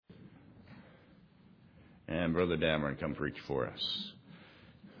and Brother Dameron come preach for us.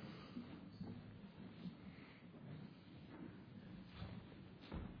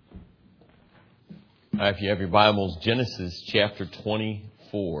 If you have your Bibles, Genesis chapter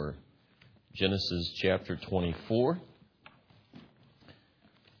 24. Genesis chapter 24.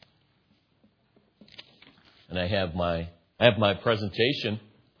 And I have my presentation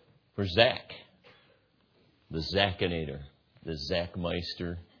for Zach, the Zachinator, the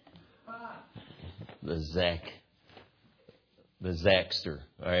Zachmeister, the Zachster.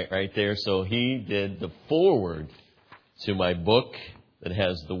 All right there. So he did the foreword to my book that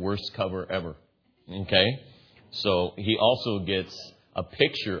has the worst cover ever. Okay? So he also gets a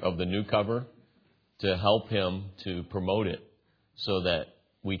picture of the new cover to help him to promote it so that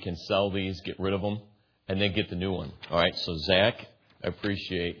we can sell these, get rid of them, and then get the new one. All right? So Zach, I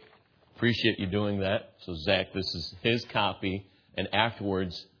appreciate you doing that. So Zach, this is his copy, and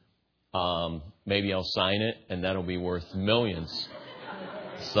afterwards, maybe I'll sign it, and that'll be worth millions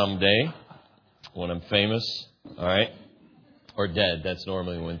someday when I'm famous. All right? Or dead. That's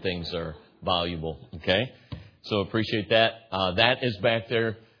normally when things are valuable. Okay? So appreciate that. That is back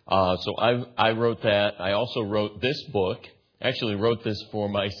there. So I wrote that. I also wrote this book. Actually wrote this for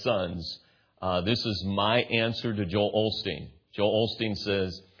my sons. This is my answer to Joel Osteen. Joel Osteen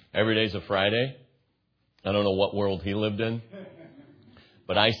says, every day's a Friday. I don't know what world he lived in.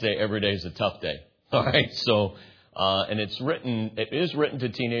 But I say every day's a tough day. All right? So, and it is written to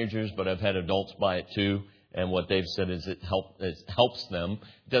teenagers, but I've had adults buy it too. And what they've said is it helps them.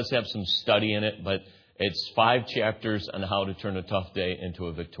 It does have some study in it, but it's 5 chapters on how to turn a tough day into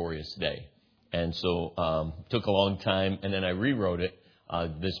a victorious day. And so took a long time, and then I rewrote it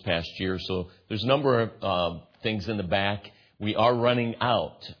this past year. So there's a number of things in the back. We are running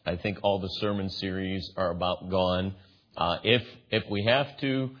out. I think all the sermon series are about gone. If we have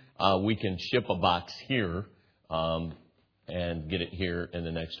to, we can ship a box here. And get it here in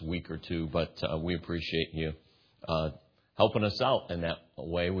the next week or two. But we appreciate you helping us out in that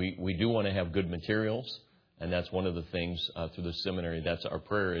way. We do want to have good materials, and that's one of the things through the seminary. That's our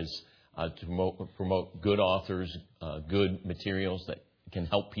prayer is to promote good authors, good materials that can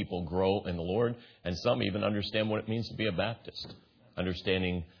help people grow in the Lord, and some even understand what it means to be a Baptist,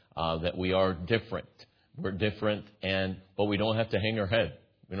 understanding that we are different. We're different, but we don't have to hang our head.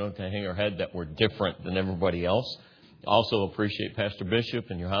 We don't have to hang our head that we're different than everybody else. Also appreciate Pastor Bishop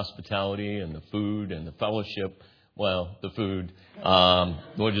and your hospitality and the food and the fellowship. Well, the food.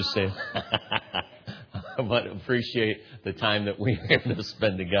 We'll just say, but appreciate the time that we're able to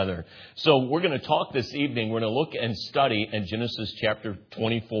spend together. So we're going to talk this evening. We're going to look and study in Genesis chapter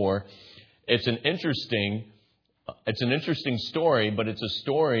 24. It's an interesting story, but it's a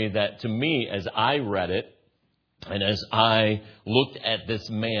story that to me, as I read it, and as I looked at this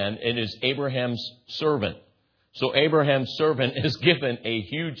man, it is Abraham's servant. So Abraham's servant is given a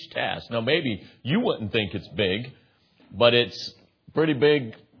huge task. Now, maybe you wouldn't think it's big, but it's pretty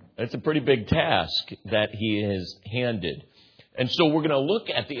big. It's a pretty big task that he is handed. And so we're going to look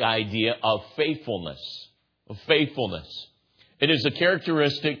at the idea of faithfulness. It is a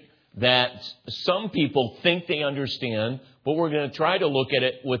characteristic that some people think they understand, but we're going to try to look at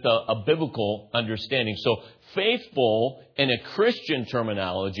it with a biblical understanding. So faithful in a Christian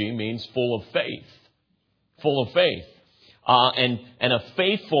terminology means full of faith. Full of faith. And a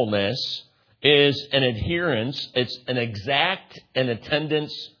faithfulness is an adherence. It's an exact and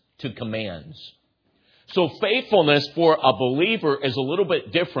attendance to commands. So faithfulness for a believer is a little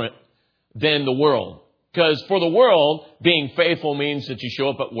bit different than the world. Because for the world, being faithful means that you show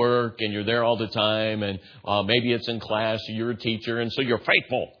up at work and you're there all the time. And maybe it's in class, or you're a teacher, and so you're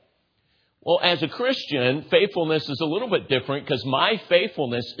faithful. Well, as a Christian, faithfulness is a little bit different because my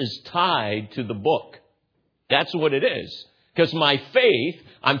faithfulness is tied to the book. That's what it is. Because my faith,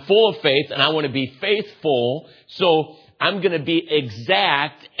 I'm full of faith and I want to be faithful. So I'm going to be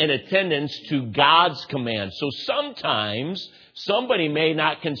exact in attendance to God's command. So sometimes somebody may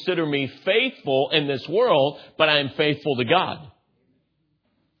not consider me faithful in this world, but I'm faithful to God.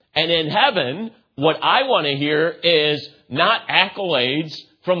 And in heaven, what I want to hear is not accolades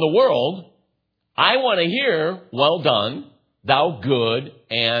from the world. I want to hear, well done, thou good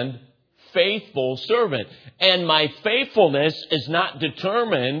and faithful servant. And my faithfulness is not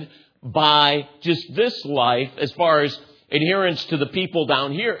determined by just this life as far as adherence to the people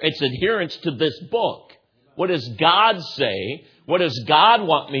down here. It's adherence to this book. What does God say? What does God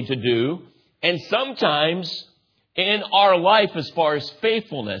want me to do? And sometimes in our life, as far as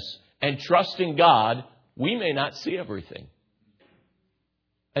faithfulness and trusting God, we may not see everything.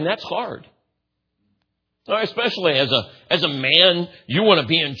 And that's hard. Especially as a man, you want to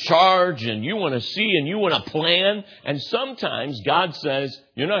be in charge and you want to see and you want to plan. And sometimes God says,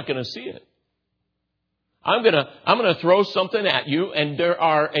 you're not going to see it. I'm going to throw something at you. And there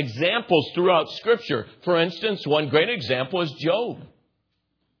are examples throughout Scripture. For instance, one great example is Job.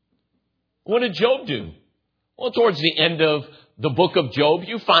 What did Job do? Well, towards the end of the book of Job,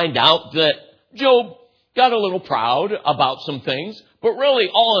 you find out that Job got a little proud about some things. But really,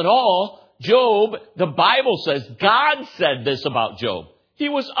 all in all, Job, the Bible says, God said this about Job. He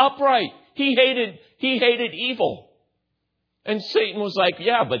was upright. He hated evil. And Satan was like,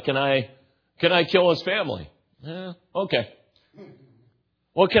 yeah, but can I kill his family? Okay.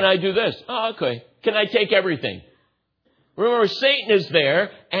 Well, can I do this? Oh, okay. Can I take everything? Remember, Satan is there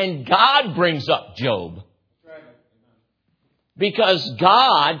and God brings up Job. Because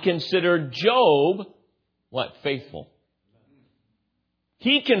God considered Job, what? Faithful.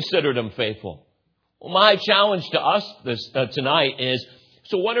 He considered him faithful. Well, my challenge to us tonight is,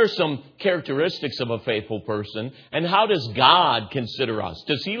 so what are some characteristics of a faithful person? And how does God consider us?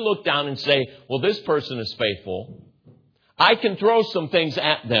 Does he look down and say, well, this person is faithful. I can throw some things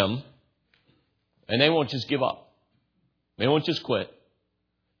at them and they won't just give up. They won't just quit.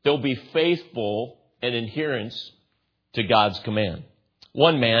 They'll be faithful in adherence to God's command.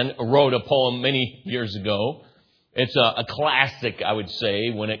 One man wrote a poem many years ago. It's a classic, I would say,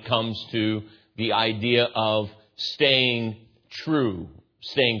 when it comes to the idea of staying true,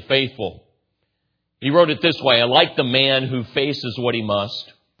 staying faithful. He wrote it this way: I like the man who faces what he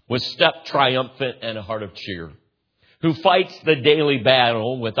must, with step triumphant and a heart of cheer, who fights the daily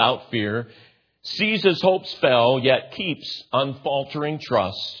battle without fear, sees his hopes fail, yet keeps unfaltering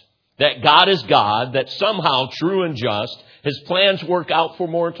trust that God is God, that somehow true and just, his plans work out for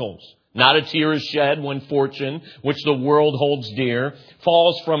mortals. Not a tear is shed when fortune, which the world holds dear,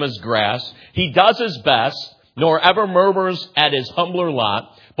 falls from his grasp. He does his best, nor ever murmurs at his humbler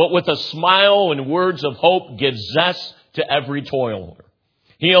lot, but with a smile and words of hope gives zest to every toiler.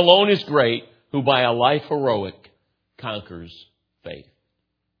 He alone is great, who by a life heroic conquers faith.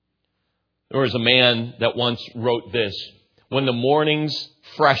 There was a man that once wrote this: when the morning's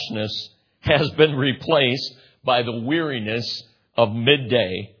freshness has been replaced by the weariness of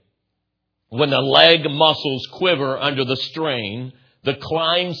midday, when the leg muscles quiver under the strain, the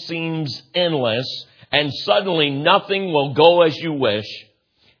climb seems endless, and suddenly nothing will go as you wish,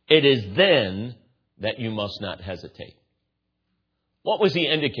 it is then that you must not hesitate. What was he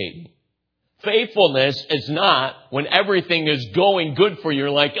indicating? Faithfulness is not when everything is going good for you. You're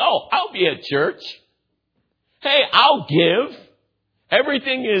like, oh, I'll be at church. Hey, I'll give.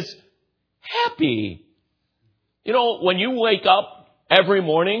 Everything is happy. You know, when you wake up every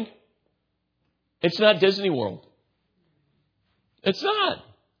morning, it's not Disney World. It's not.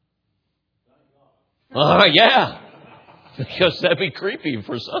 Yeah. Because that'd be creepy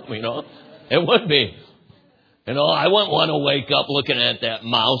for some, It would be. I wouldn't want to wake up looking at that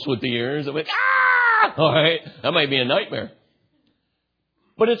mouse with the ears. I'm like, ah! All right. That might be a nightmare.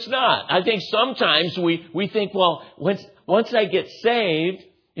 But it's not. I think sometimes we think, well, once I get saved,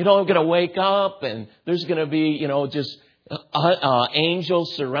 I'm going to wake up and there's going to be, just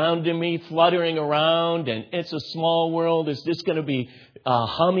angels surrounding me, fluttering around, and it's a small world. It's just going to be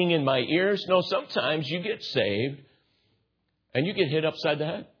humming in my ears. No, sometimes you get saved and you get hit upside the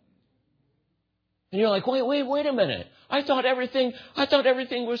head. And you're like, wait a minute. I thought everything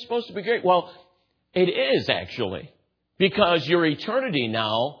was supposed to be great. Well, it is actually, because your eternity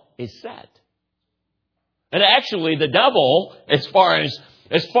now is set. And actually, the devil, as far as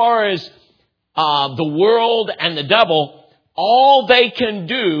the world and the devil, all they can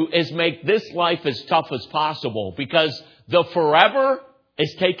do is make this life as tough as possible, because the forever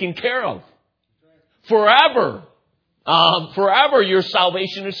is taken care of. Forever. Forever your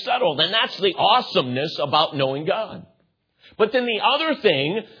salvation is settled. And that's the awesomeness about knowing God. But then the other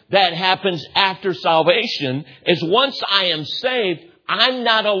thing that happens after salvation is once I am saved, I'm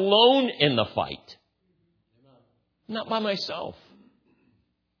not alone in the fight. I'm not by myself.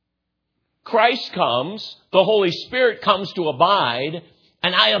 Christ comes, the Holy Spirit comes to abide,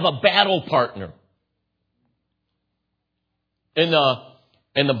 and I have a battle partner. In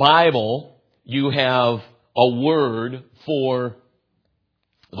the Bible, you have a word for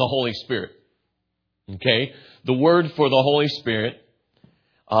the Holy Spirit. Okay? The word for the Holy Spirit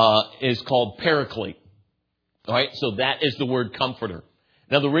is called paraclete. All right? So that is the word comforter.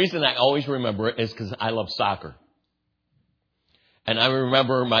 Now, the reason I always remember it is because I love soccer. And I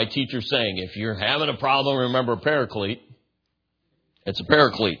remember my teacher saying, if you're having a problem, remember paraclete. It's a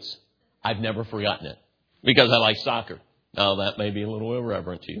paracletes. I've never forgotten it because I like soccer. Now, that may be a little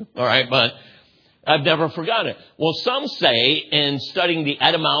irreverent to you. All right, but I've never forgotten it. Well, some say, in studying the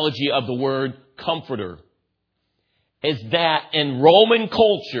etymology of the word comforter, is that in Roman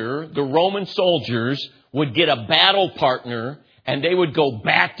culture, the Roman soldiers would get a battle partner and they would go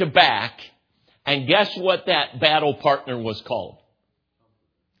back to back. And guess what that battle partner was called?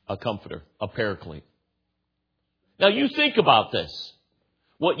 A comforter, a paraclete. Now you think about this.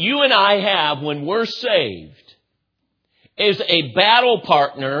 What you and I have when we're saved is a battle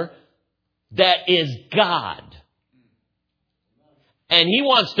partner that is God. And He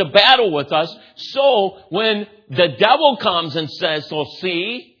wants to battle with us. So when the devil comes and says, so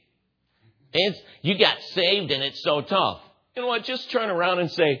see, you got saved and it's so tough. You know what? Just turn around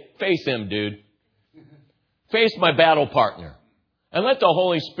and say, face him, dude. Face my battle partner. And let the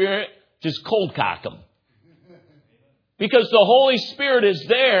Holy Spirit just cold cock him. Because the Holy Spirit is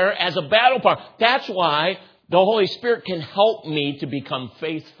there as a battle partner. That's why the Holy Spirit can help me to become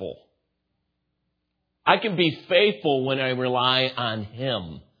faithful. I can be faithful when I rely on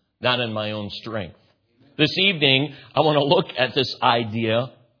Him, not on my own strength. This evening, I want to look at this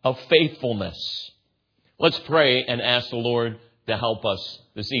idea of faithfulness. Let's pray and ask the Lord to help us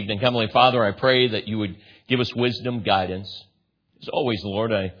this evening. Heavenly Father, I pray that you would give us wisdom, guidance. As always,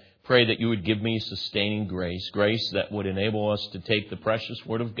 Lord, I pray that you would give me sustaining grace that would enable us to take the precious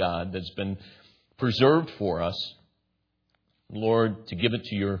Word of God that's been preserved for us, Lord, to give it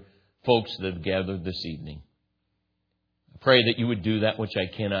to your folks that have gathered this evening. I pray that you would do that which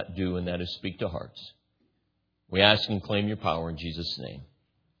I cannot do, and that is speak to hearts. We ask and claim your power in Jesus' name.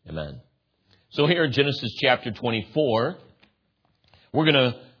 Amen. So here in Genesis chapter 24, we're going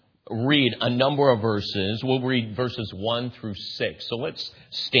to read a number of verses. We'll read verses 1 through 6. So let's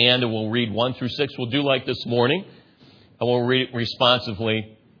stand and we'll read 1 through 6. We'll do like this morning, and we'll read it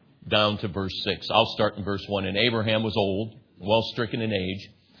responsively down to verse 6. I'll start in verse 1. And Abraham was old, well stricken in age,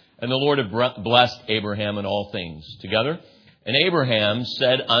 and the Lord had blessed Abraham in all things. Together. And Abraham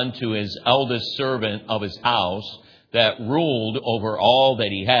said unto his eldest servant of his house that ruled over all that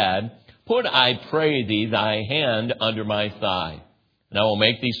he had, Put, I pray thee, thy hand under my thigh. And I will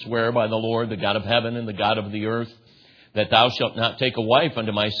make thee swear by the Lord, the God of heaven and the God of the earth, that thou shalt not take a wife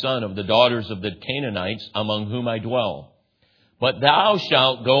unto my son of the daughters of the Canaanites among whom I dwell. But thou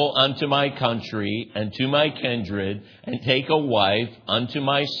shalt go unto my country and to my kindred, and take a wife unto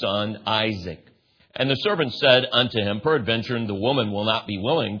my son Isaac. And the servant said unto him, Peradventure the woman will not be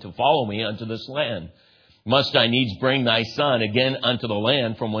willing to follow me unto this land. Must I needs bring thy son again unto the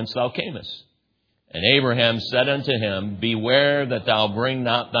land from whence thou camest? And Abraham said unto him, Beware that thou bring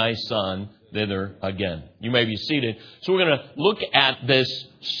not thy son thither again. You may be seated. So we're going to look at this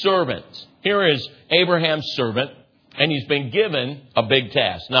servant. Here is Abraham's servant, and he's been given a big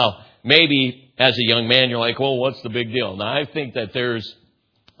task. Now, maybe as a young man, you're like, well, what's the big deal? Now, I think that there's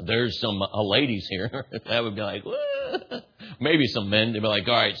some ladies here that would be like, what? Maybe some men. They'd be like,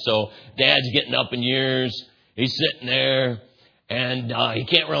 all right, so dad's getting up in years. He's sitting there, and he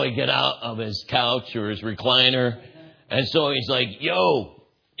can't really get out of his couch or his recliner. And so he's like, Yo,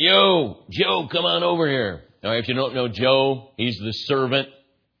 Joe, come on over here. All right, if you don't know Joe, he's the servant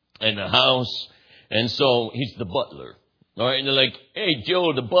in the house. And so he's the butler. All right, and they're like, hey,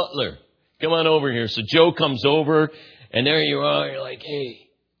 Joe, the butler, come on over here. So Joe comes over, and there you are. You're like, hey,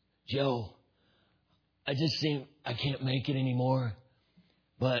 Joe, I just think I can't make it anymore.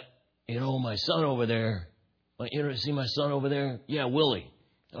 But, my son over there, see my son over there? Yeah, Willie.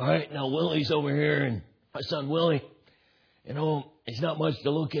 All right, now Willie's over here, and my son Willie, he's not much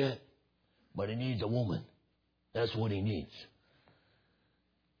to look at, but he needs a woman. That's what he needs.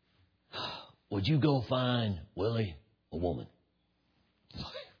 Would you go find Willie a woman?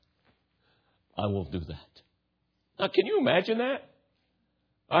 I will do that. Now, can you imagine that?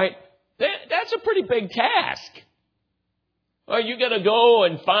 All right, that's a pretty big task. All right, you got to go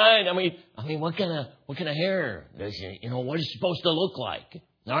and find. I mean, what kind of hair does she? What is she supposed to look like?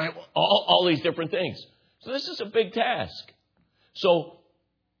 All right, all these different things. So this is a big task. So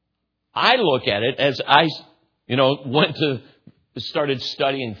I look at it as I, started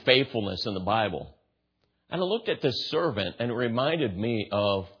studying faithfulness in the Bible. And I looked at this servant, and it reminded me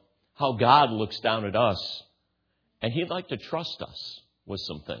of how God looks down at us. And He'd like to trust us with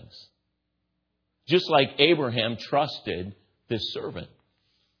some things. Just like Abraham trusted this servant.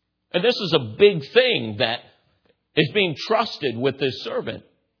 And this is a big thing that is being trusted with this servant.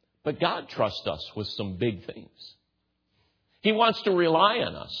 But God trusts us with some big things. He wants to rely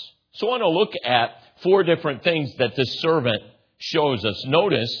on us. So I want to look at 4 different things that this servant shows us.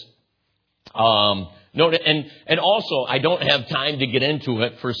 Notice, and also I don't have time to get into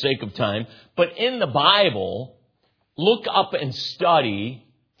it for sake of time, but in the Bible, look up and study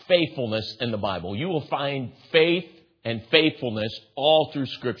faithfulness in the Bible. You will find faith and faithfulness all through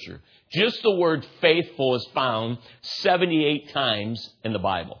Scripture. Just the word faithful is found 78 times in the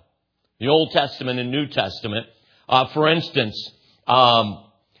Bible. The Old Testament and New Testament. For instance,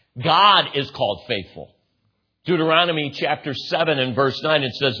 God is called faithful. Deuteronomy chapter 7 and verse 9,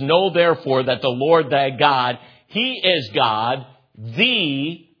 it says, "Know therefore that the Lord thy God, He is God,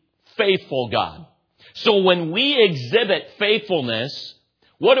 the faithful God." So when we exhibit faithfulness,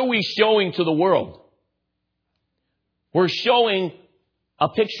 what are we showing to the world? We're showing a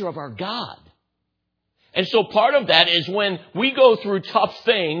picture of our God. And so part of that is when we go through tough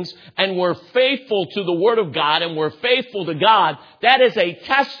things and we're faithful to the Word of God and we're faithful to God, that is a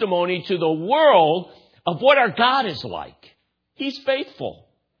testimony to the world of what our God is like. He's faithful.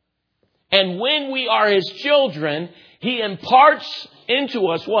 And when we are His children, He imparts into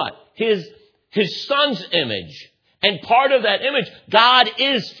us what? His Son's image. And part of that image, God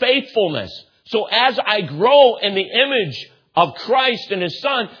is faithfulness. So as I grow in the image of Christ and His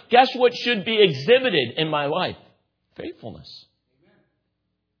Son, guess what should be exhibited in my life? Faithfulness.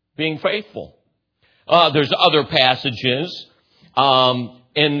 Being faithful. There's other passages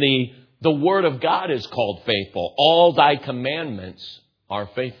in the Word of God is called faithful. All thy commandments are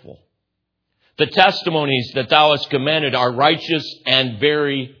faithful. The testimonies that thou hast commanded are righteous and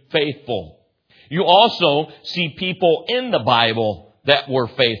very faithful. You also see people in the Bible that were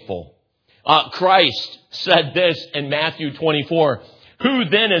faithful. Christ said this in Matthew 24, "Who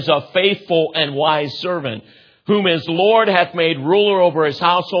then is a faithful and wise servant, whom his Lord hath made ruler over his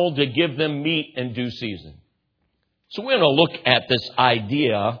household to give them meat in due season?" So we're going to look at this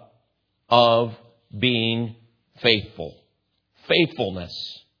idea of being faithful. Faithfulness.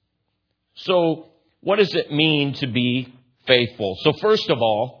 So what does it mean to be faithful? So first of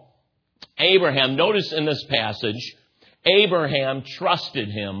all, Abraham, notice in this passage, Abraham trusted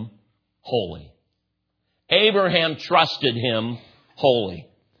Him wholly. Abraham trusted Him wholly.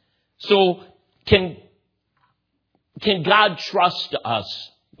 So can God trust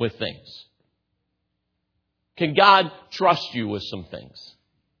us with things? Can God trust you with some things?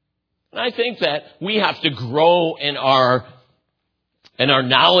 And I think that we have to grow in our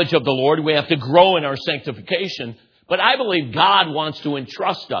knowledge of the Lord. We have to grow in our sanctification. But I believe God wants to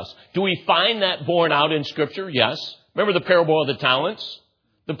entrust us. Do we find that borne out in Scripture? Yes. Remember the parable of the talents?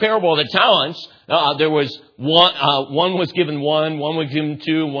 The parable of the talents, there was one was given one was given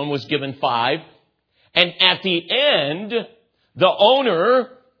two, one was given 5. And at the end, the owner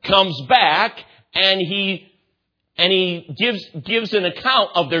comes back and he gives an account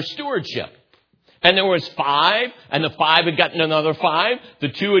of their stewardship. And there was 5, and the 5 had gotten another 5, the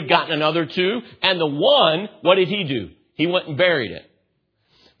 2 had gotten another 2, and the 1, what did he do? He went and buried it.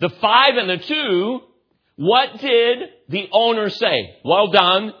 The 5 and the 2, what did the owner say? "Well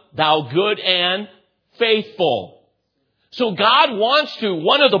done, thou good and faithful." So God wants to,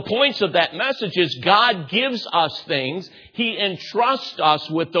 one of the points of that message is God gives us things. He entrusts us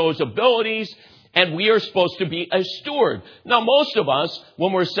with those abilities, and we are supposed to be a steward. Now, most of us,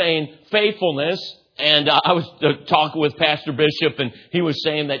 when we're saying faithfulness, and I was talking with Pastor Bishop, and he was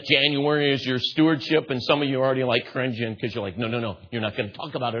saying that January is your stewardship, and some of you are already like cringing because you're like, no, you're not going to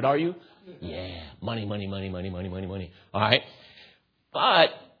talk about it, are you? Yeah, money. All right. But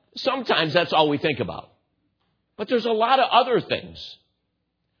sometimes that's all we think about. But there's a lot of other things.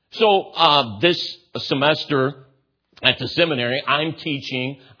 So this semester at the seminary, I'm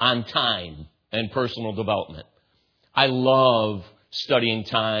teaching on time and personal development. I love studying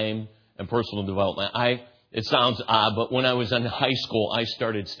time and personal development. It sounds odd, but when I was in high school, I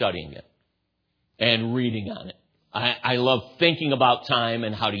started studying it and reading on it. I love thinking about time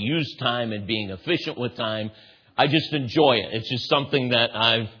and how to use time and being efficient with time. I just enjoy it. It's just something that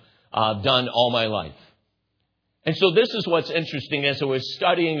I've done all my life. And so this is what's interesting. As I was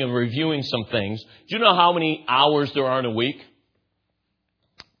studying and reviewing some things, do you know how many hours there are in a week?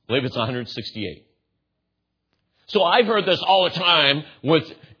 I believe it's 168. So I've heard this all the time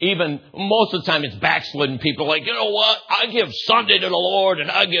with even most of the time it's backslidden people like, you know what? I give Sunday to the Lord and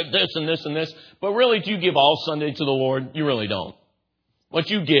I give this and this and this. But really, do you give all Sunday to the Lord? You really don't. What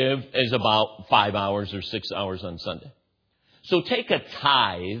you give is about 5 hours or 6 hours on Sunday. So take a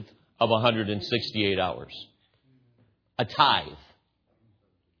tithe of 168 hours. A tithe.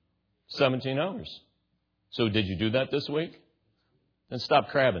 17 hours. So did you do that this week? Then stop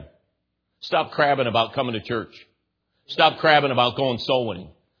crabbing. Stop crabbing about coming to church. Stop crabbing about going soul winning.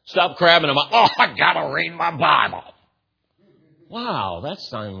 Stop crabbing about, I got to read my Bible. Wow, that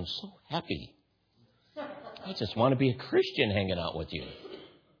sounds so happy. I just want to be a Christian hanging out with you.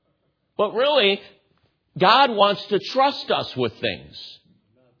 But really, God wants to trust us with things.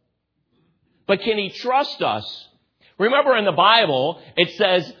 but can He trust us? Remember in the Bible, it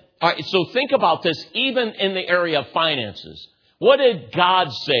says, all right, so think about this even in the area of finances. What did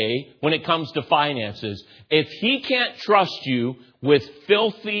God say when it comes to finances? If He can't trust you with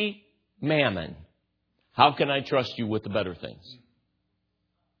filthy mammon, how can I trust you with the better things?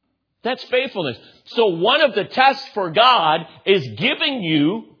 That's faithfulness. So one of the tests for God is giving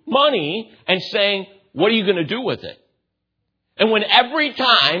you money and saying, what are you going to do with it? And when every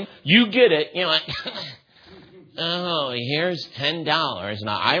time you get it, you're like, oh, here's $10.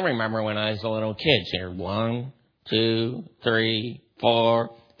 Now, I remember when I was a little kid, here, 1, 2, 3, 4,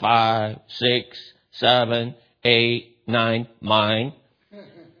 5, 6, 7, 8, 9, mine.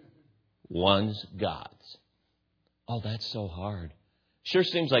 One's God's. Oh, that's so hard. Sure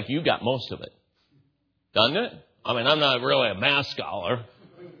seems like you got most of it. Doesn't it? I mean, I'm not really a math scholar,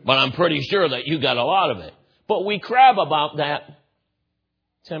 but I'm pretty sure that you got a lot of it. But we crab about that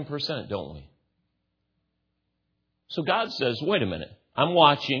 10%, don't we? So God says, wait a minute. I'm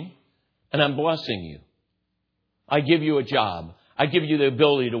watching and I'm blessing you. I give you a job. I give you the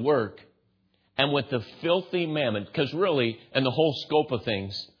ability to work. And with the filthy mammon, because really, in the whole scope of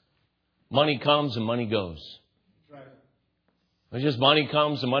things, money comes and money goes. It's just money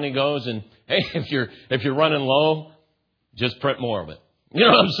comes and money goes. And hey, if you're running low, just print more of it. You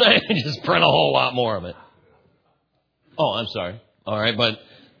know what I'm saying? Just print a whole lot more of it. Oh, I'm sorry. All right, but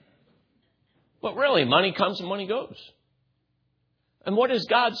really, money comes and money goes. And what does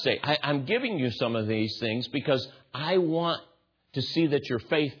God say? I'm giving you some of these things because I want to see that you're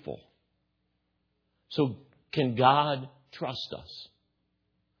faithful. So can God trust us?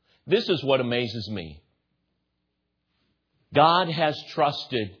 This is what amazes me. God has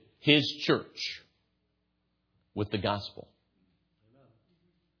trusted His church with the gospel.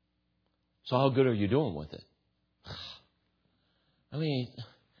 So how good are you doing with it? I mean,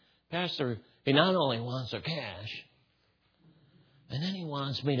 Pastor, he not only wants our cash, and then he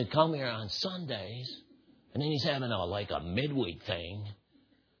wants me to come here on Sundays, and then he's having a midweek thing,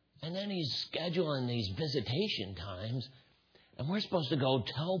 and then he's scheduling these visitation times, and we're supposed to go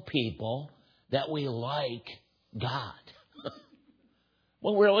tell people that we like God.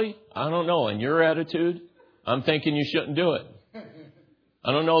 Well, really? I don't know. In your attitude, I'm thinking you shouldn't do it.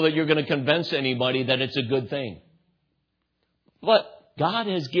 I don't know that you're going to convince anybody that it's a good thing. But God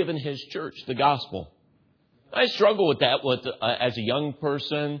has given His church the gospel. I struggle with that as a young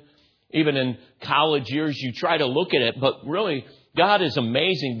person. Even in college years, you try to look at it. But really, God is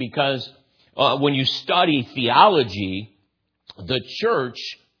amazing because when you study theology, the church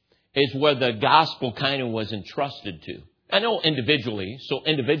is where the gospel kind of was entrusted to. I know individually.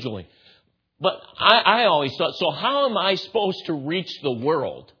 But I always thought, so how am I supposed to reach the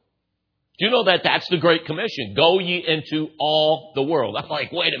world? Do you know that that's the Great Commission? Go ye into all the world. I'm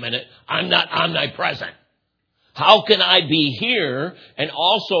like, wait a minute. I'm not omnipresent. How can I be here and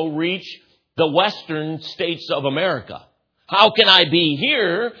also reach the western states of America? How can I be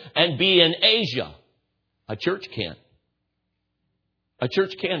here and be in Asia? A church can't. A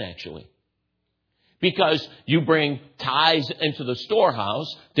church can actually. Because you bring tithes into the storehouse,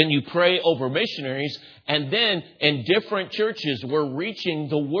 then you pray over missionaries, and then in different churches, we're reaching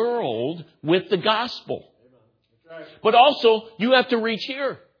the world with the gospel. But also, you have to reach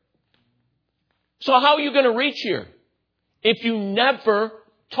here. So how are you going to reach here? If you never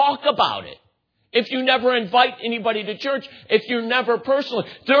talk about it. If you never invite anybody to church. If you're never personally.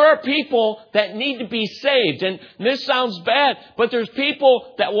 There are people that need to be saved. And this sounds bad, but there's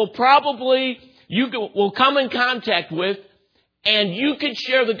people that will probably... you will come in contact with, and you can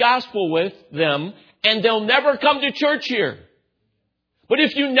share the gospel with them, and they'll never come to church here. But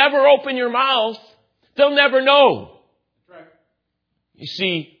if you never open your mouth, they'll never know. You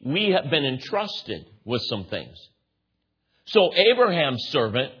see, we have been entrusted with some things. So Abraham's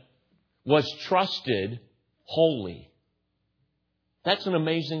servant was trusted wholly. That's an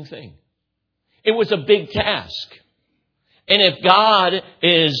amazing thing. It was a big task. And if God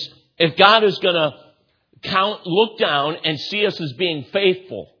is going to look down and see us as being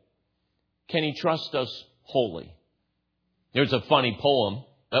faithful, can He trust us wholly? There's a funny poem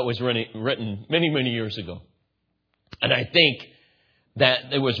that was written many, many years ago. And I think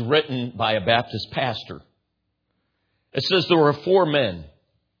that it was written by a Baptist pastor. It says there were 4 men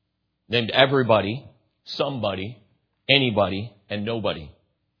named everybody, somebody, anybody, and nobody.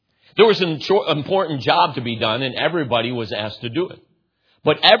 There was an important job to be done, and everybody was asked to do it.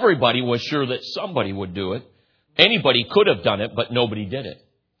 But everybody was sure that somebody would do it. Anybody could have done it, but nobody did it.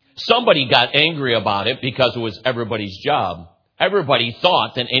 Somebody got angry about it because it was everybody's job. Everybody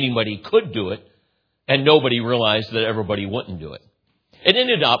thought that anybody could do it, and nobody realized that everybody wouldn't do it. It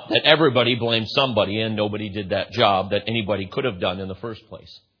ended up that everybody blamed somebody and nobody did that job that anybody could have done in the first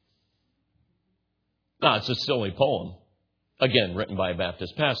place. Now, it's a silly poem. Again, written by a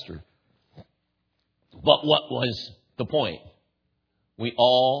Baptist pastor. But what was the point? We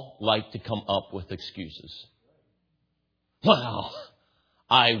all like to come up with excuses. Well,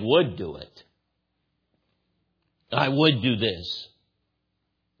 I would do it. I would do this.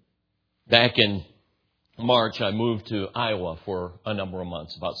 Back in March, I moved to Iowa for a number of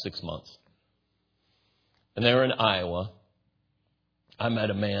months, about 6 months. And there in Iowa, I met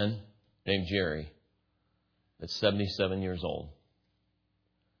a man named Jerry that's 77 years old.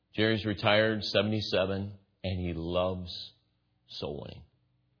 Jerry's retired, 77, and he loves soul winning.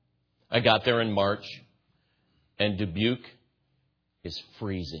 I got there in March, and Dubuque is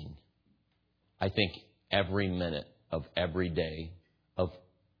freezing. I think every minute of every day of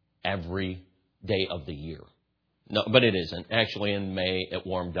the year. No, but it isn't. Actually, in May, it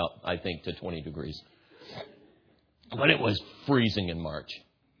warmed up, I think, to 20 degrees. But it was freezing in March.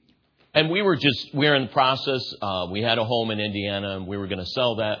 And we were in the process. We had a home in Indiana, and we were going to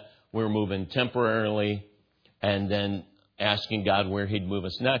sell that. We were moving temporarily, and then asking God where He'd move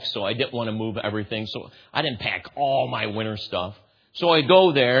us next. So I didn't want to move everything. So I didn't pack all my winter stuff. So I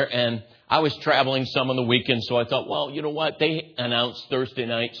go there, and I was traveling some on the weekend. So I thought, well, you know what? They announced Thursday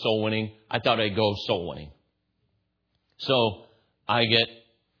night soul winning. I thought I'd go soul winning. So I get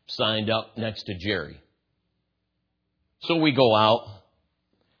signed up next to Jerry. So we go out,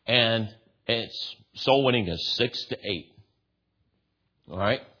 and it's soul winning is 6 to 8. All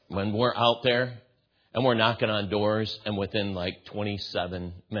right? When we're out there, and we're knocking on doors, and within like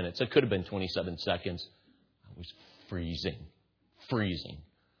 27 minutes, it could have been 27 seconds, I was freezing.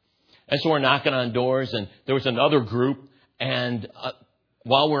 And so we're knocking on doors, and there was another group, and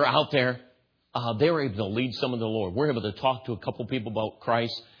while we're out there, they were able to lead some of the Lord. We're able to talk to a couple people about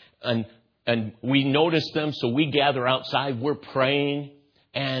Christ, and we noticed them, so we gather outside, we're praying,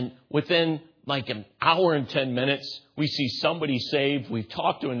 and within like an hour and 10 minutes, we see somebody saved. We've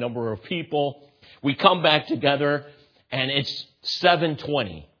talked to a number of people. We come back together, and it's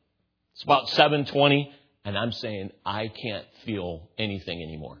 7:20. It's about 7:20, and I'm saying, I can't feel anything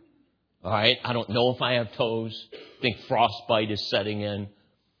anymore. All right? I don't know if I have toes. I think frostbite is setting in.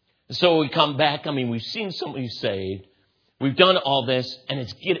 So we come back. We've seen somebody saved. We've done all this, and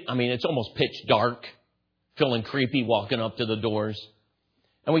it's almost pitch dark, feeling creepy walking up to the doors.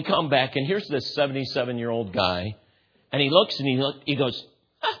 And we come back, and here's this 77-year-old guy, and he looks, and he goes,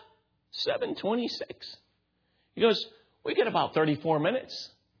 7:26. He goes, we get about 34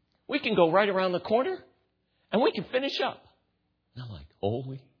 minutes. We can go right around the corner, and we can finish up. And I'm like,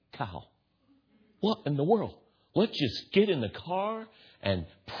 holy cow. What in the world? Let's just get in the car and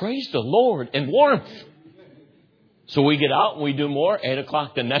praise the Lord in warmth. So we get out and we do more. 8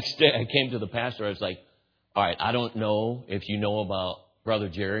 o'clock the next day, I came to the pastor. I was like, all right, I don't know if you know about Brother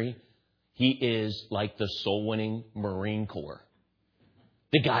Jerry. He is like the soul-winning Marine Corps.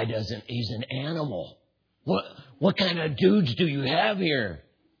 The guy he's an animal. What kind of dudes do you have here?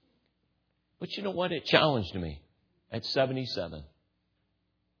 But you know what? It challenged me. At 77,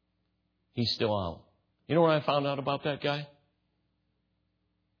 he's still out. You know what I found out about that guy?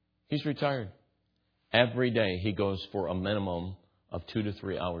 He's retired. Every day he goes for a minimum of 2 to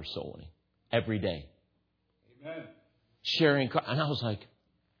 3 hours soul winning. Every day. Amen. Sharing. And I was like,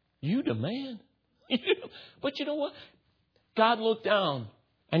 you the man. But you know what? God looked down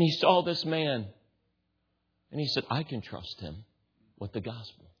and He saw this man. And He said, I can trust him with the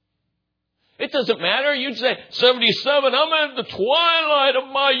gospel. It doesn't matter. You'd say, 77, I'm at the twilight of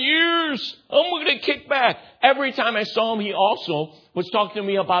my years. I'm going to kick back. Every time I saw him, he also was talking to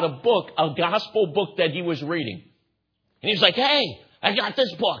me about a book, a gospel book that he was reading. And he was like, hey, I got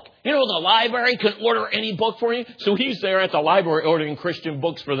this book. You know, the library can order any book for you. So he's there at the library ordering Christian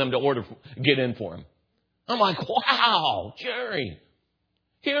books for them to get in for him. I'm like, wow, Jerry.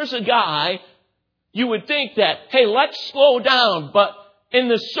 Here's a guy, you would think that, hey, let's slow down. But in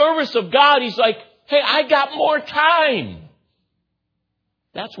the service of God, he's like, hey, I got more time.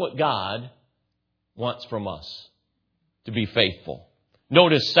 That's what God wants from us, to be faithful.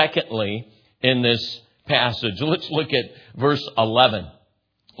 Notice, secondly, in this passage, let's look at verse 11.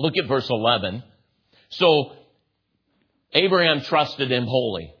 Look at verse 11. So, Abraham trusted Him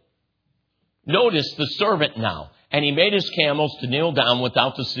wholly. Notice the servant now. And he made his camels to kneel down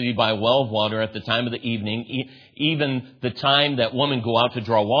without the city by a well of water at the time of the evening, even the time that women go out to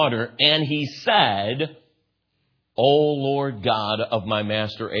draw water. And he said, O Lord God of my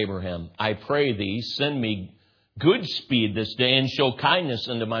master Abraham, I pray thee, send me good speed this day and show kindness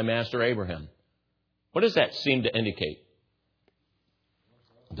unto my master Abraham. What does that seem to indicate?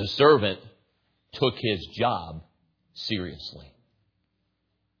 the servant took his job seriously.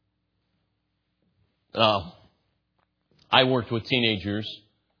 I worked with teenagers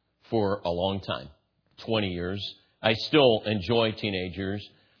for a long time, 20 years. I still enjoy teenagers.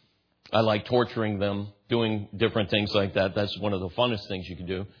 I like torturing them, doing different things like that. That's one of the funnest things you can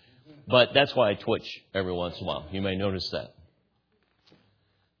do. But that's why I twitch every once in a while. You may notice that.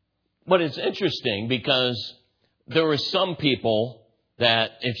 But it's interesting because there were some people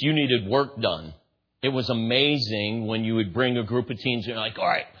that if you needed work done, it was amazing when you would bring a group of teens and you're like, all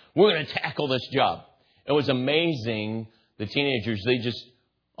right, we're going to tackle this job. It was amazing. The teenagers, they just,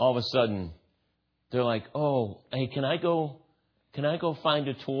 all of a sudden, they're like, oh, hey, can I go find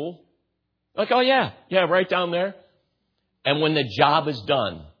a tool? Like, oh, yeah, right down there. And when the job is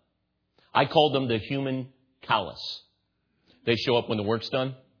done, I call them the human callus. They show up when the work's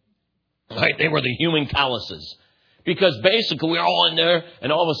done. Right? They were the human calluses. Because basically we're all in there,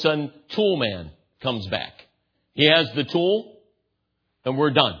 and all of a sudden, tool man comes back. He has the tool, and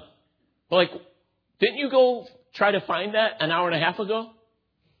we're done. We're like, didn't you go try to find that an hour and a half ago?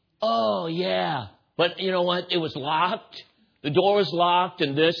 Oh, yeah. But you know what? It was locked. The door was locked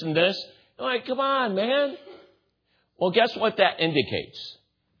and this and this. I'm like, come on, man. Well, guess what that indicates?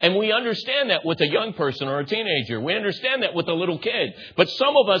 And we understand that with a young person or a teenager. We understand that with a little kid. But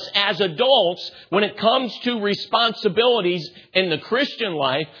some of us as adults, when it comes to responsibilities in the Christian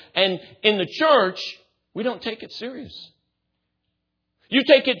life and in the church, we don't take it serious. You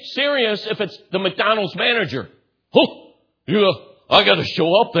take it serious if it's the McDonald's manager. I got to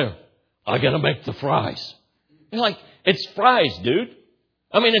show up there. I got to make the fries. You're like, it's fries, dude.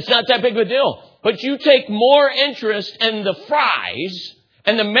 I mean, it's not that big of a deal. But you take more interest in the fries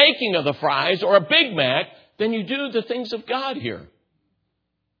and the making of the fries or a Big Mac than you do the things of God here.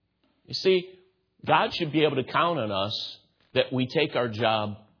 You see, God should be able to count on us that we take our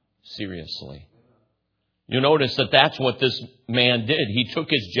job seriously. You notice that that's what this man did. He took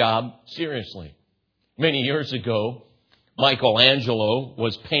his job seriously. Many years ago, Michelangelo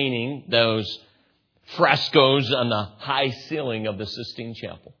was painting those frescoes on the high ceiling of the Sistine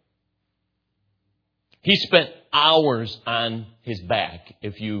Chapel. He spent hours on his back,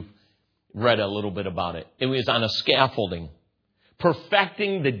 if you've read a little bit about it. It was on a scaffolding,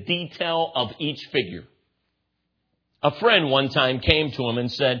 perfecting the detail of each figure. A friend one time came to him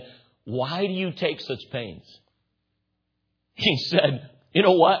and said, why do you take such pains? He said, you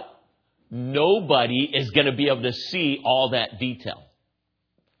know what? Nobody is going to be able to see all that detail.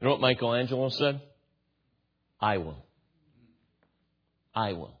 You know what Michelangelo said? I will.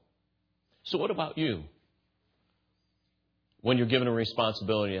 I will. So what about you? When you're given a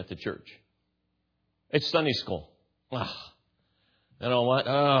responsibility at the church. It's Sunday school. You know what?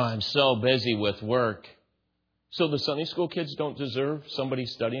 I'm so busy with work. So the Sunday school kids don't deserve somebody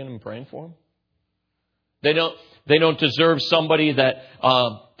studying and praying for them? They don't deserve somebody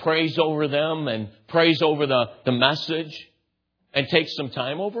that prays over them and prays over the message and takes some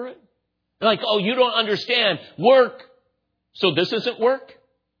time over it? They're like, oh, you don't understand work. So this isn't work?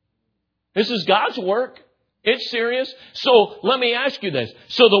 This is God's work. It's serious. So let me ask you this.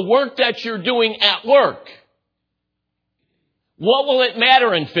 So the work that you're doing at work, what will it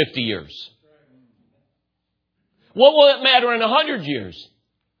matter in 50 years? What will it matter in 100 years?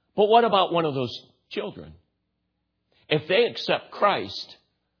 But what about one of those children? If they accept Christ,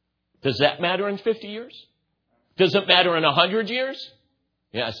 does that matter in 50 years? Does it matter in 100 years?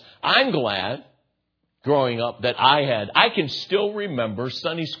 Yes. I'm glad growing up that I can still remember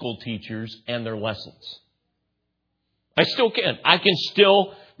Sunday school teachers and their lessons. I still can. I can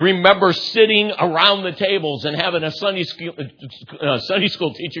still remember sitting around the tables and having a Sunday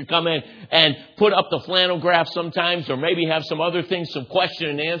school teacher come in and put up the flannel graph sometimes, or maybe have some other things, some question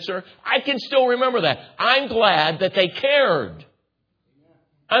and answer. I can still remember that. I'm glad that they cared.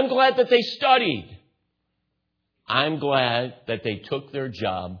 I'm glad that they studied. I'm glad that they took their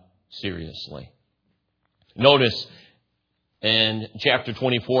job seriously. Notice in chapter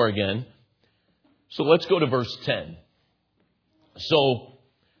 24 again. So let's go to verse 10. So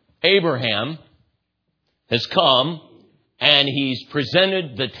Abraham has come and he's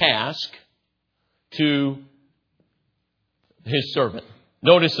presented the task to his servant.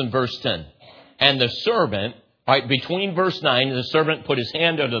 Notice in verse 10. And the servant, right, between verse 9, the servant put his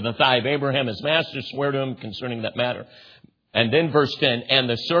hand under the thigh of Abraham, his master, swore to him concerning that matter. And then verse 10, and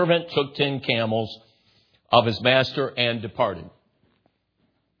the servant took 10 camels of his master and departed.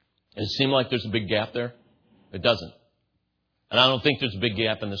 Does it seem like there's a big gap there? It doesn't. And I don't think there's a big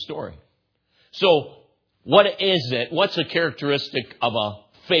gap in the story. So what is it? What's a characteristic of a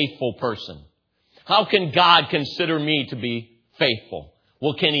faithful person? How can God consider me to be faithful?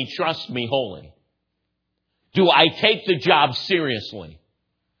 Well, can he trust me wholly? Do I take the job seriously?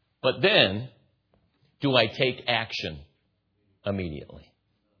 But then, do I take action immediately?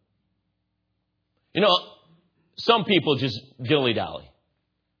 You know, some people just dilly-dally.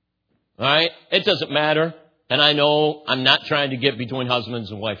 All right? It doesn't matter. And I know I'm not trying to get between husbands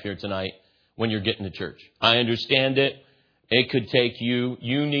and wife here tonight when you're getting to church. I understand it. It could take you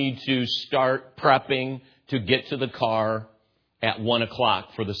need to start prepping to get to the car at 1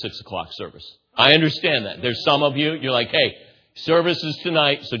 o'clock for the 6 o'clock service. I understand that. There's some of you, you're like, hey, service is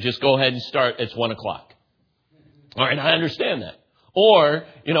tonight, so just go ahead and start. It's 1 o'clock. All right, I understand that. Or,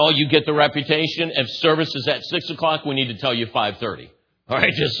 you get the reputation, if service is at 6 o'clock, we need to tell you 5:30. All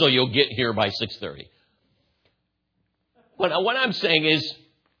right, just so you'll get here by 6:30. What I'm saying is,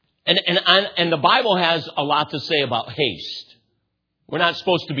 and the Bible has a lot to say about haste. We're not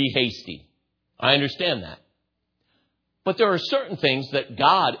supposed to be hasty. I understand that. But there are certain things that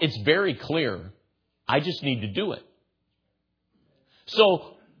God, it's very clear, I just need to do it.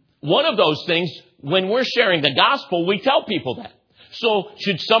 So one of those things, when we're sharing the gospel, we tell people that. So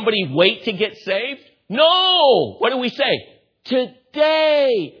should somebody wait to get saved? No! What do we say?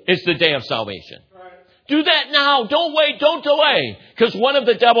 Today is the day of salvation. Right. Do that now. Don't wait. Don't delay. Because one of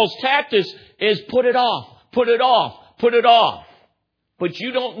the devil's tactics is put it off, put it off, put it off. But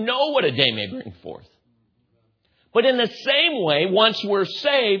you don't know what a day may bring forth. But in the same way, once we're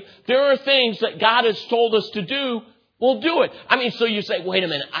saved, there are things that God has told us to do. We'll do it. So you say, wait a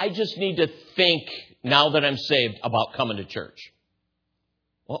minute, I just need to think now that I'm saved about coming to church.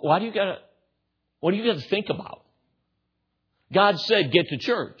 What do you got to think about? God said, get to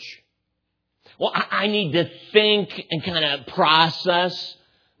church. Well, I need to think and kind of process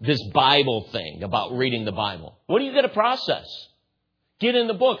this Bible thing about reading the Bible. What do you got to process? Get in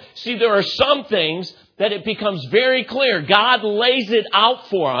the book. See, there are some things that it becomes very clear. God lays it out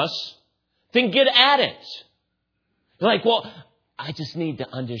for us. Then get at it. Like, well, I just need to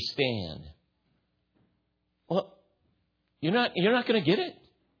understand. Well, you're not going to get it.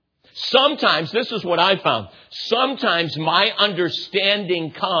 Sometimes, this is what I found. Sometimes my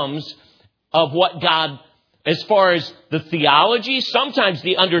understanding comes of what God, as far as the theology, sometimes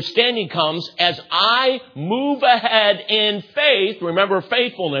the understanding comes as I move ahead in faith. Remember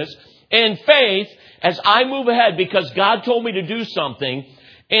faithfulness. In faith, as I move ahead because God told me to do something.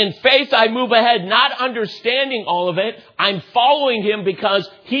 In faith, I move ahead, not understanding all of it. I'm following Him because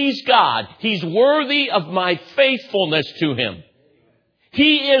He's God. He's worthy of my faithfulness to Him.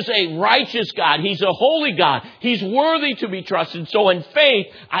 He is a righteous God. He's a holy God. He's worthy to be trusted. So in faith,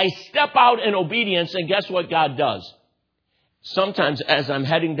 I step out in obedience, and guess what God does? Sometimes as I'm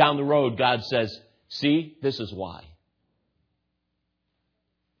heading down the road, God says, see, this is why.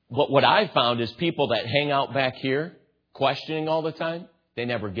 But what I found is people that hang out back here, questioning all the time, they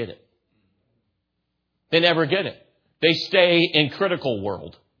never get it. They never get it. They stay in critical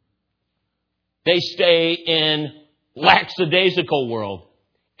world. They stay in lackadaisical world.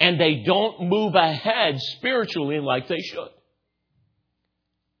 And they don't move ahead spiritually like they should.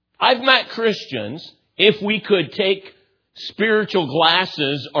 I've met Christians, if we could take spiritual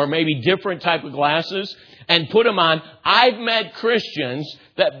glasses or maybe different type of glasses and put them on, I've met Christians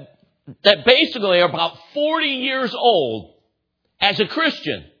that basically are about 40 years old as a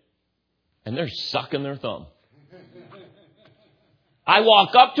Christian. And they're sucking their thumb. I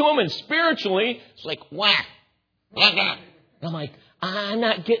walk up to them and spiritually, it's like, whack. And I'm like, I'm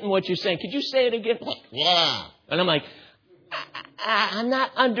not getting what you're saying. Could you say it again? Yeah. And I'm like, I'm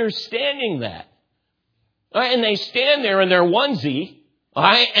not understanding that. All right, and they stand there in their onesie, all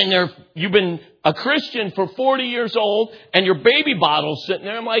right, and you've been a Christian for 40 years old, and your baby bottle's sitting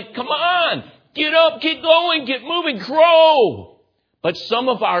there. I'm like, come on, get up, get going, get moving, grow. But some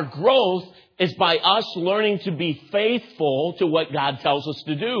of our growth is by us learning to be faithful to what God tells us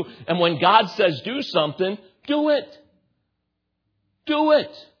to do. And when God says do something, do it. Do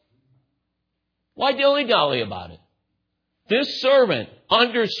it. Why dilly-dally about it? This servant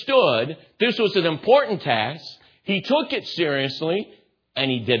understood this was an important task. He took it seriously, and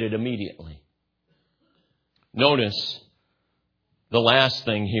he did it immediately. Notice the last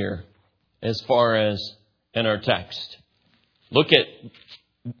thing here as far as in our text. Look at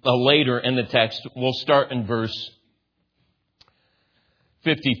later in the text. We'll start in verse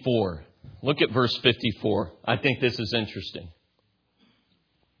 54. Look at verse 54. I think this is interesting.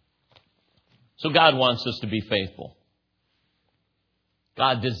 So God wants us to be faithful.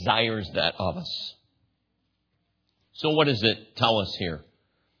 God desires that of us. So what does it tell us here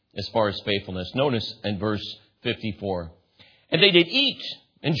as far as faithfulness? Notice in verse 54. And they did eat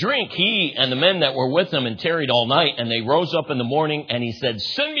and drink, he and the men that were with him, and tarried all night. And they rose up in the morning, and he said,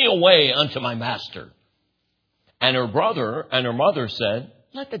 Send me away unto my master. And her brother and her mother said,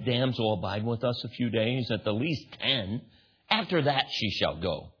 Let the damsel abide with us a few days, at the least 10. After that she shall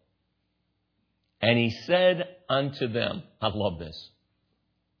go. And he said unto them, I love this.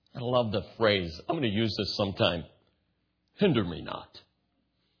 I love the phrase. I'm going to use this sometime. Hinder me not.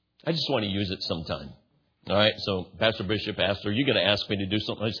 I just want to use it sometime. All right, so Pastor Bishop asked her, you're going to ask me to do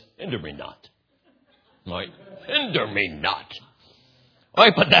something. I said, hinder me not. All right, hinder me not. All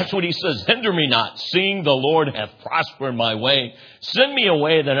right, but that's what he says. Hinder me not, seeing the Lord hath prospered my way. Send me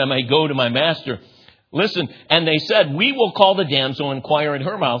away that I may go to my master. Listen, and they said, we will call the damsel and inquire at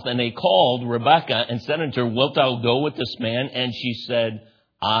her mouth. And they called Rebekah and said unto her, Wilt thou go with this man? And she said,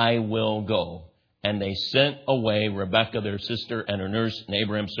 I will go. And they sent away Rebekah, their sister, and her nurse, and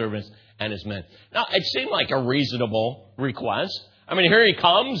Abraham's servants, and his men. Now, it seemed like a reasonable request. I mean, here he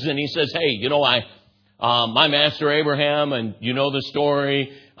comes, and he says, hey, my master Abraham, and you know the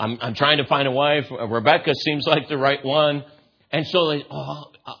story. I'm trying to find a wife. Rebekah seems like the right one. And so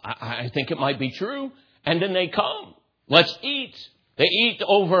I think it might be true. And then they come. Let's eat. They eat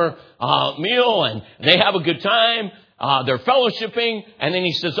over a meal, and they have a good time. They're fellowshipping. And then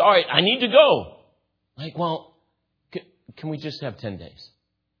he says, all right, I need to go. Like, well, can we just have 10 days?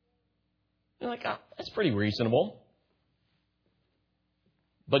 You're like, that's pretty reasonable.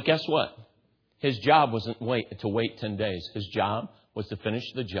 But guess what? His job wasn't to wait 10 days. His job was to finish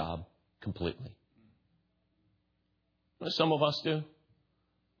the job completely. What some of us do?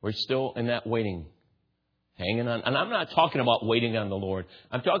 We're still in that waiting, hanging on. And I'm not talking about waiting on the Lord.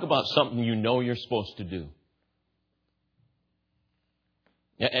 I'm talking about something you know you're supposed to do.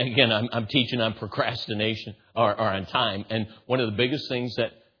 Again, I'm teaching on procrastination or on time. And one of the biggest things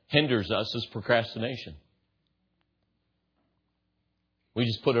that hinders us is procrastination. We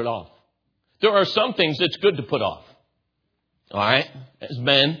just put it off. There are some things that's good to put off. All right? As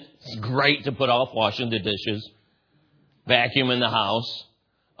men, it's great to put off washing the dishes, vacuuming the house,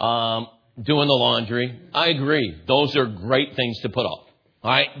 doing the laundry. I agree. Those are great things to put off. All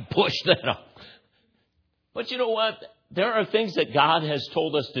right? Push that off. But you know what? There are things that God has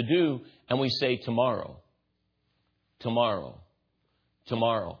told us to do, and we say tomorrow. Tomorrow.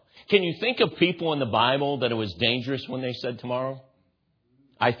 Tomorrow. Can you think of people in the Bible that it was dangerous when they said tomorrow?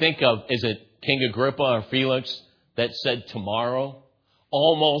 I think of, is it King Agrippa or Felix that said tomorrow?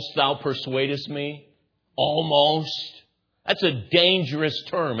 Almost thou persuadest me. Almost. That's a dangerous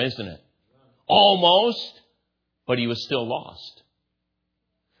term, isn't it? Almost. But he was still lost.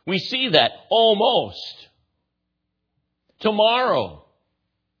 We see that almost. Tomorrow.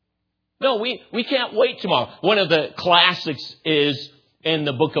 No, we can't wait tomorrow. One of the classics is in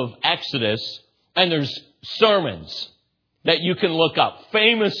the book of Exodus, and there's sermons that you can look up.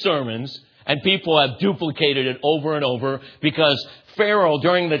 Famous sermons, and people have duplicated it over and over because Pharaoh,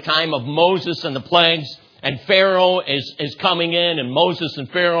 during the time of Moses and the plagues, and Pharaoh is coming in, and Moses and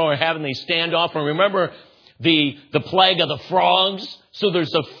Pharaoh are having these standoff. And remember the plague of the frogs? So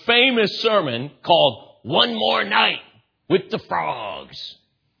there's a famous sermon called One More Night with the Frogs.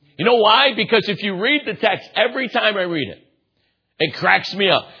 You know why? Because if you read the text, every time I read it, it cracks me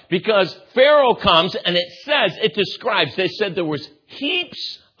up. Because Pharaoh comes and it describes, they said there was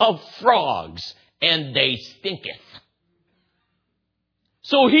heaps of frogs and they stinketh.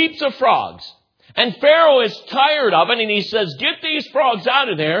 So heaps of frogs. And Pharaoh is tired of it and he says, get these frogs out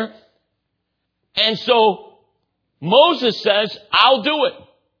of there. And so Moses says, I'll do it.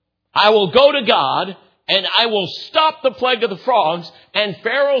 I will go to God and I will stop the plague of the frogs. And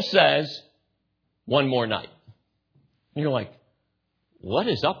Pharaoh says, one more night. And you're like, what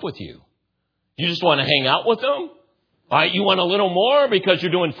is up with you? You just want to hang out with them? All right, you want a little more because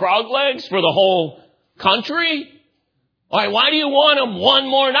you're doing frog legs for the whole country? All right, why do you want them one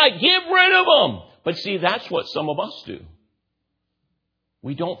more night? Get rid of them. But see, that's what some of us do.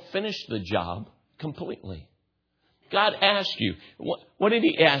 We don't finish the job completely. God asked you. What did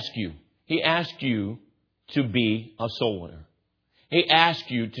he ask you? He asked you to be a soul winner. He asked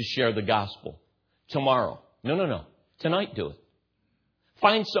you to share the gospel tomorrow. No. Tonight, do it.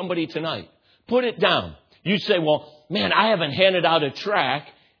 Find somebody tonight. Put it down. You say, well, man, I haven't handed out a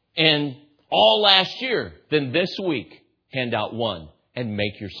tract in all last year. Then this week, hand out one and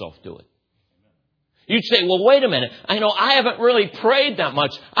make yourself do it. You'd say, well, wait a minute. I know I haven't really prayed that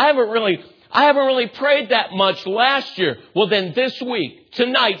much. I haven't really prayed that much last year. Well, then this week,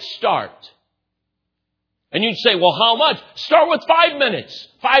 tonight, start. And you'd say, well, how much? Start with 5 minutes.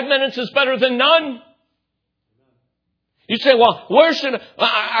 5 minutes is better than none. You say, well, where should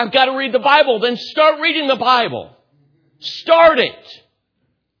I've got to read the Bible. Then start reading the Bible. Start it.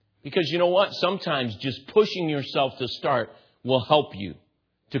 Because you know what? Sometimes just pushing yourself to start will help you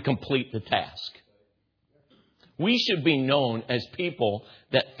to complete the task. We should be known as people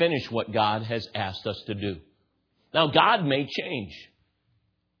that finish what God has asked us to do. Now, God may change.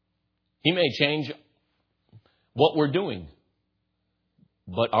 He may change what we're doing.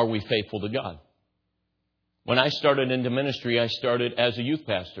 But are we faithful to God? When I started into ministry, I started as a youth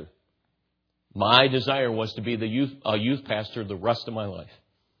pastor. My desire was to be a youth pastor the rest of my life.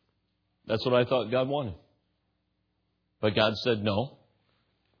 That's what I thought God wanted. But God said, no,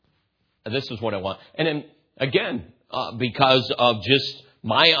 this is what I want. And then, again, because of just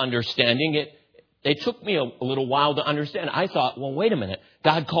my understanding, it took me a little while to understand. I thought, well, wait a minute.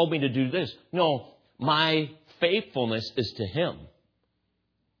 God called me to do this. No, my faithfulness is to Him.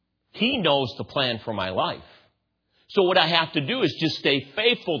 He knows the plan for my life. So what I have to do is just stay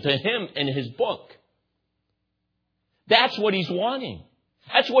faithful to Him and His book. That's what He's wanting.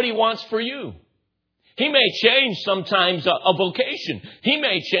 That's what He wants for you. He may change sometimes a vocation. He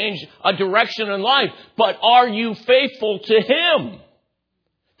may change a direction in life. But are you faithful to Him?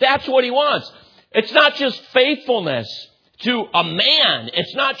 That's what He wants. It's not just faithfulness to a man.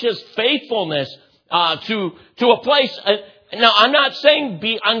 It's not just faithfulness to a place. Now, I'm not saying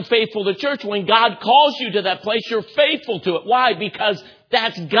be unfaithful to church. When God calls you to that place, you're faithful to it. Why? Because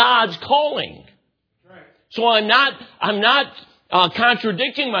that's God's calling. Right. So I'm not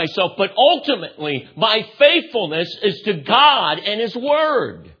contradicting myself, but ultimately my faithfulness is to God and His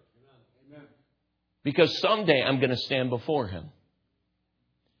Word. Amen. Because someday I'm going to stand before Him.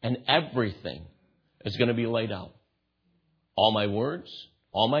 And everything is going to be laid out. All my words,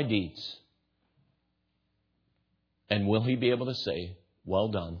 all my deeds. And will He be able to say, well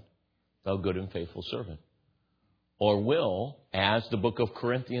done, thou good and faithful servant? Or will, as the book of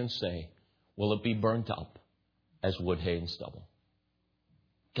Corinthians say, will it be burnt up as wood, hay, and stubble?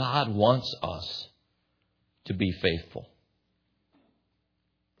 God wants us to be faithful.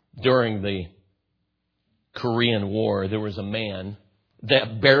 During the Korean War, there was a man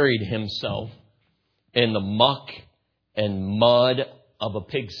that buried himself in the muck and mud of a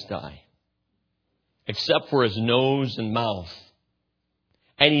pigsty, except for his nose and mouth.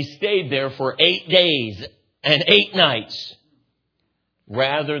 And he stayed there for 8 days and 8 nights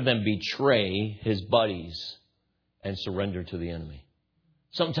rather than betray his buddies and surrender to the enemy.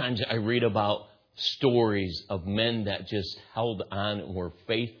 Sometimes I read about stories of men that just held on and were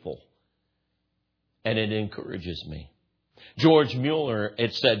faithful. And it encourages me. George Mueller,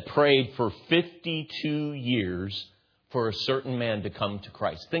 it said, prayed for 52 years for a certain man to come to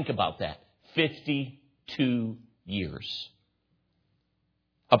Christ. Think about that. 52 years.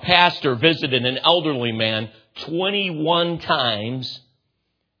 A pastor visited an elderly man 21 times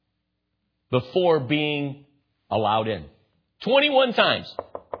before being allowed in. 21 times.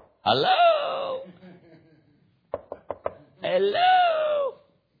 Hello? Hello?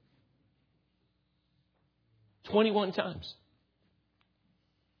 21 times.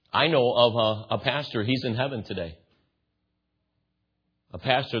 I know of a pastor, he's in heaven today. A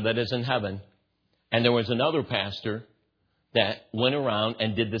pastor that is in heaven. And there was another pastor that went around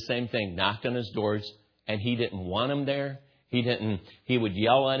and did the same thing, knocked on his doors, and he didn't want him there. He would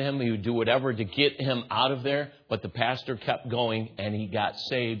yell at him. He would do whatever to get him out of there. But the pastor kept going, and he got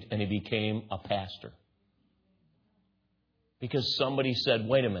saved, and he became a pastor. Because somebody said,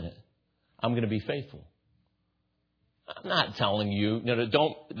 wait a minute, I'm going to be faithful. I'm not telling you,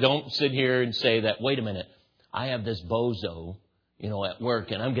 don't sit here and say that, wait a minute, I have this bozo, at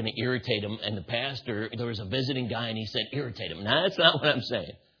work, and I'm going to irritate him. And the pastor, there was a visiting guy, and he said, irritate him. Now, that's not what I'm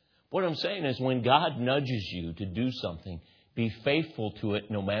saying. What I'm saying is when God nudges you to do something, be faithful to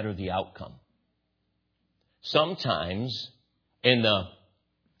it no matter the outcome. Sometimes in the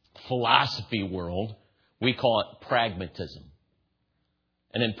philosophy world, we call it pragmatism.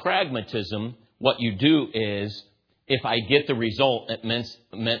 And in pragmatism, what you do is, if I get the result, it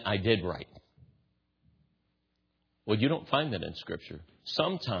meant I did right. Well, you don't find that in Scripture.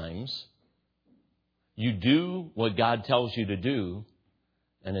 Sometimes you do what God tells you to do,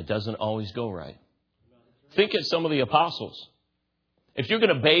 and it doesn't always go right. Think of some of the apostles. If you're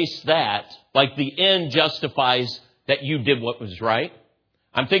going to base that, like the end justifies that you did what was right.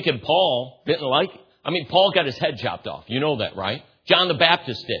 I'm thinking Paul didn't Paul got his head chopped off. You know that, right? John the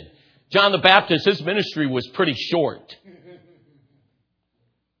Baptist did. John the Baptist, his ministry was pretty short.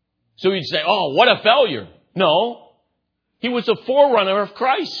 So you'd say, oh, what a failure. No, he was a forerunner of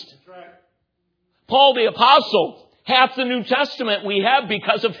Christ. That's right. Paul the Apostle, half the New Testament we have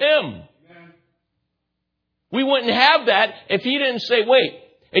because of him. We wouldn't have that if he didn't say, wait,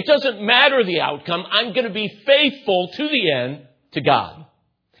 it doesn't matter the outcome. I'm going to be faithful to the end to God.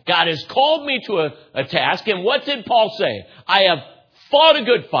 God has called me to a task. And what did Paul say? I have fought a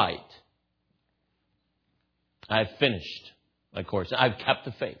good fight. I have finished my course. I've kept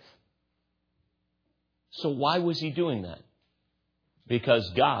the faith. So why was he doing that? Because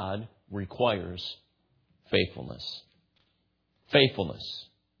God requires faithfulness. Faithfulness.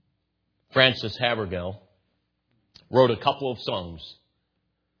 Frances Havergal wrote a couple of songs.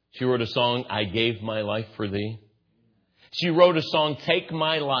 She wrote a song, I Gave My Life for Thee. She wrote a song, Take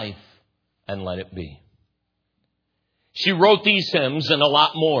My Life and Let It Be. She wrote these hymns and a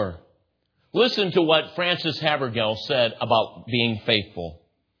lot more. Listen to what Frances Havergal said about being faithful.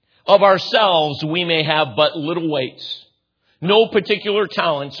 Of ourselves we may have but little weights, no particular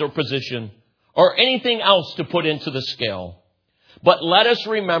talents or position, or anything else to put into the scale. But let us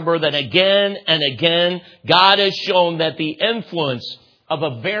remember that again and again, God has shown that the influence of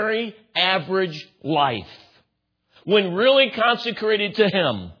a very average life, when really consecrated to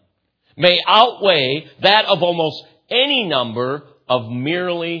Him, may outweigh that of almost any number of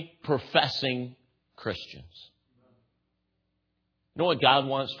merely professing Christians. You know what God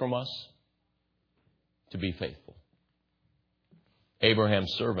wants from us? To be faithful.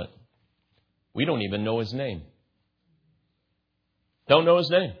 Abraham's servant. We don't even know his name. Don't know his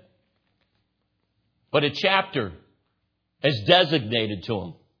name. But a chapter is designated to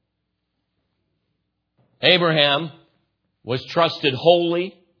him. Abraham was trusted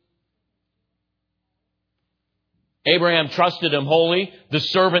wholly. Abraham trusted him wholly. The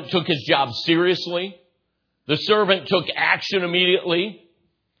servant took his job seriously. The servant took action immediately.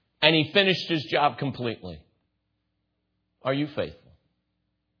 And he finished his job completely. Are you faithful?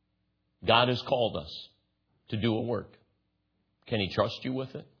 God has called us to do a work. Can He trust you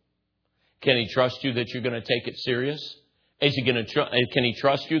with it? Can He trust you that you're going to take it serious? Can He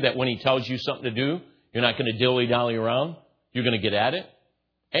trust you that when He tells you something to do, you're not going to dilly-dally around? You're going to get at it?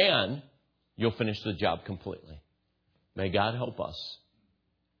 And you'll finish the job completely. May God help us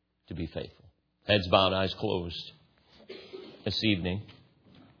to be faithful. Heads bowed, eyes closed this evening.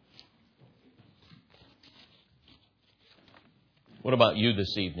 What about you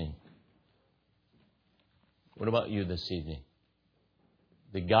this evening? What about you this evening?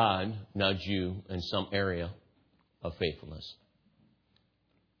 Did God nudge you in some area of faithfulness?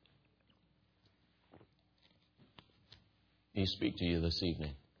 He speak to you this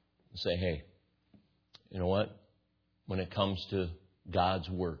evening and say, hey, you know what? When it comes to God's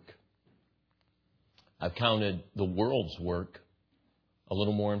work, I've counted the world's work a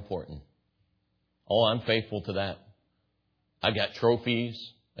little more important. Oh, I'm faithful to that. I got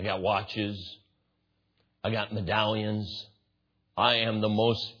trophies. I got watches. I got medallions. I am the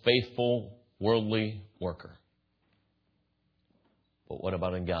most faithful worldly worker. But what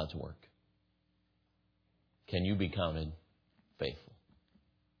about in God's work? Can you be counted faithful?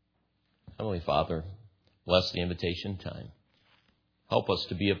 Heavenly Father, bless the invitation time. Help us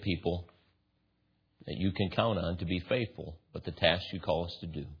to be a people that you can count on to be faithful with the tasks you call us to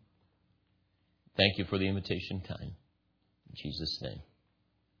do. Thank you for the invitation time. In Jesus' name,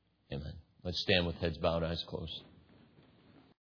 amen. Let's stand with heads bowed, eyes closed.